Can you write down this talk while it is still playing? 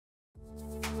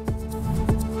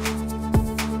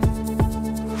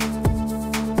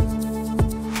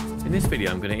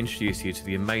video, I'm going to introduce you to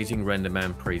the amazing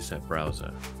RenderMan Preset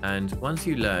Browser. And once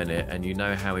you learn it and you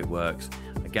know how it works,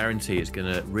 I guarantee it's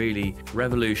going to really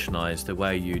revolutionize the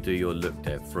way you do your look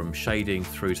depth, from shading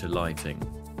through to lighting.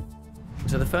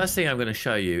 So the first thing I'm going to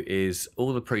show you is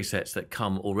all the presets that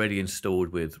come already installed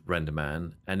with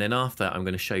RenderMan. And then after that, I'm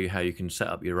going to show you how you can set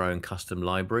up your own custom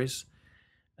libraries.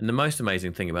 And the most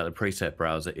amazing thing about the preset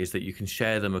browser is that you can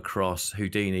share them across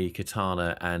Houdini,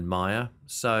 Katana, and Maya.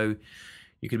 So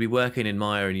you could be working in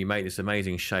Maya and you make this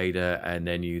amazing shader, and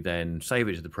then you save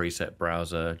it to the preset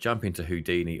browser, jump into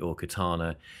Houdini or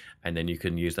Katana, and then you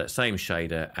can use that same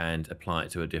shader and apply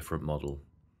it to a different model.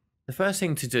 The first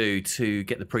thing to do to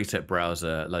get the preset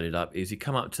browser loaded up is you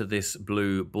come up to this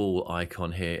blue ball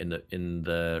icon here in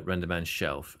the RenderMan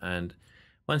shelf, and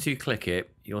once you click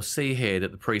it, you'll see here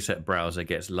that the preset browser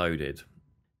gets loaded.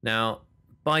 Now,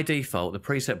 by default, the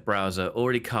preset browser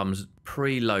already comes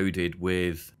preloaded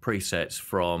with presets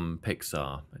from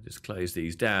Pixar. I just close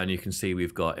these down. You can see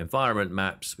we've got environment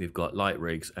maps, we've got light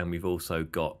rigs, and we've also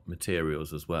got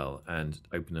materials as well. And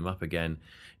open them up again,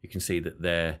 you can see that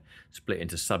they're split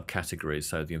into subcategories.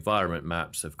 So the environment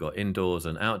maps have got indoors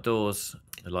and outdoors.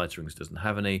 The light rigs doesn't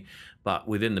have any, but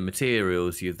within the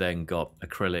materials, you've then got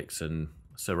acrylics and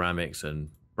ceramics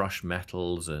and brush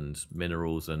metals and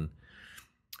minerals and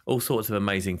all sorts of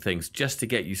amazing things just to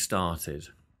get you started.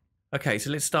 Okay, so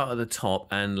let's start at the top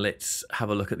and let's have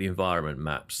a look at the environment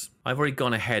maps. I've already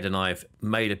gone ahead and I've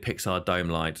made a Pixar dome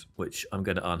light, which I'm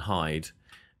going to unhide,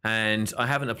 and I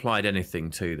haven't applied anything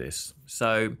to this.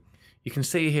 So you can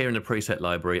see here in the preset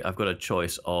library, I've got a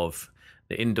choice of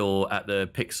the indoor at the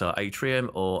Pixar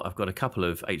atrium, or I've got a couple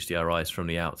of HDRIs from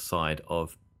the outside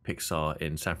of Pixar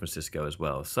in San Francisco as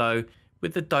well. So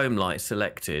with the dome light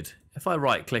selected, if I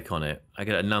right click on it, I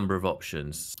get a number of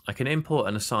options. I can import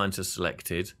and assign to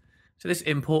selected. So this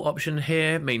import option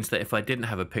here means that if I didn't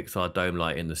have a Pixar dome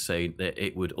light in the scene, that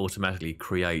it would automatically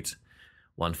create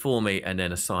one for me and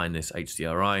then assign this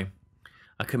HDRI.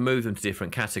 I can move them to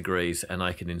different categories, and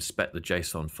I can inspect the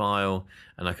JSON file,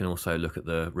 and I can also look at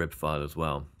the RIB file as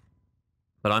well.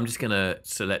 But I'm just going to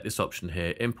select this option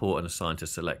here, import and assign to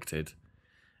selected.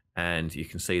 And you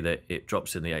can see that it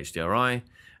drops in the HDRI.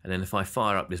 And then if I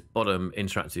fire up this bottom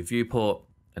interactive viewport,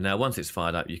 and now once it's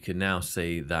fired up, you can now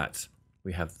see that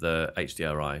we have the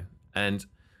HDRI, and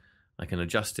I can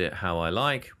adjust it how I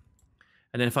like.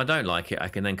 And then if I don't like it, I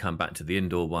can then come back to the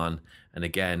indoor one. And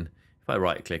again, if I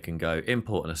right click and go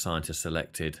import and assign to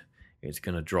selected, it's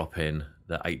going to drop in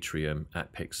the atrium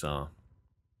at Pixar.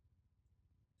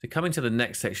 So coming to the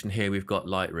next section here, we've got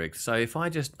light rigs. So if I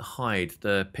just hide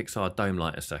the Pixar dome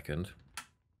light a second.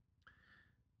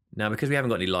 Now, because we haven't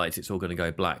got any lights, it's all going to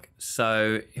go black.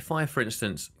 So if I, for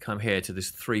instance, come here to this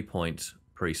 3-point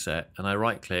preset and I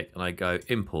right click and I go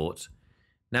import,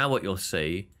 now what you'll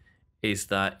see is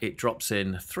that it drops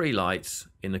in 3 lights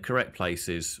in the correct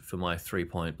places for my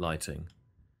 3-point lighting.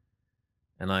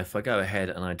 And if I go ahead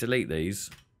and I delete these,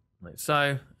 like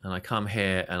so, and I come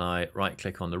here and I right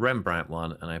click on the Rembrandt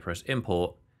one and I press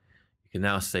import, you can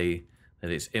now see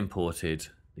that it's imported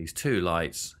these 2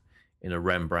 lights in a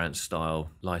Rembrandt style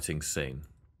lighting scene.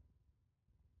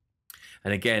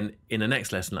 And again, in the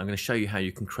next lesson, I'm going to show you how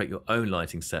you can create your own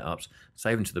lighting setups,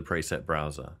 save them to the preset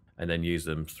browser, and then use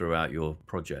them throughout your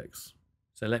projects.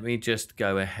 So let me just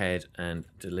go ahead and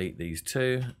delete these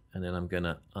 2, and then I'm going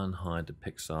to unhide the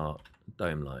Pixar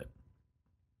dome light.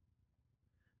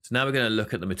 So now we're going to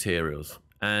look at the materials,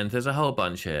 and there's a whole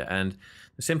bunch here, and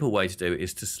the simple way to do it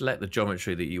is to select the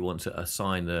geometry that you want to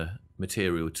assign the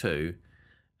material to,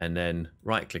 and then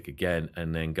right click again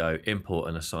and then go import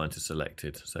and assign to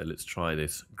selected. So let's try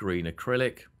this green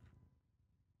acrylic,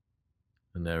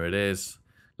 and there it is.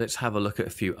 Let's have a look at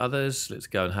a few others. Let's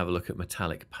go and have a look at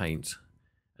metallic paint,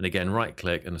 and again right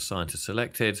click and assign to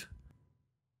selected.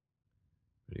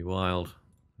 Pretty wild.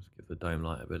 Let's give the dome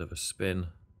light a bit of a spin.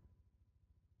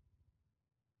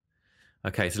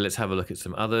 Okay, so let's have a look at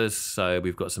some others. So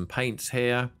we've got some paints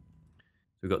here.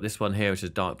 We've got this one here, which is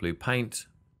dark blue paint.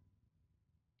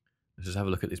 Let's just have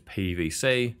a look at this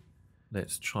PVC.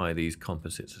 Let's try these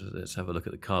composites. Let's have a look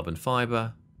at the carbon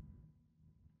fiber.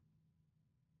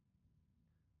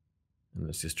 And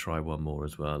let's just try one more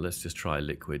as well. Let's just try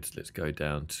liquids. Let's go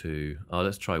down to,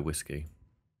 let's try whiskey.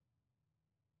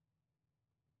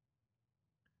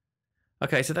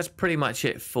 Okay, so that's pretty much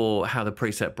it for how the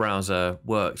preset browser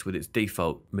works with its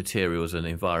default materials and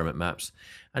environment maps.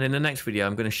 And in the next video,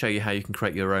 I'm going to show you how you can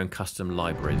create your own custom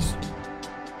libraries.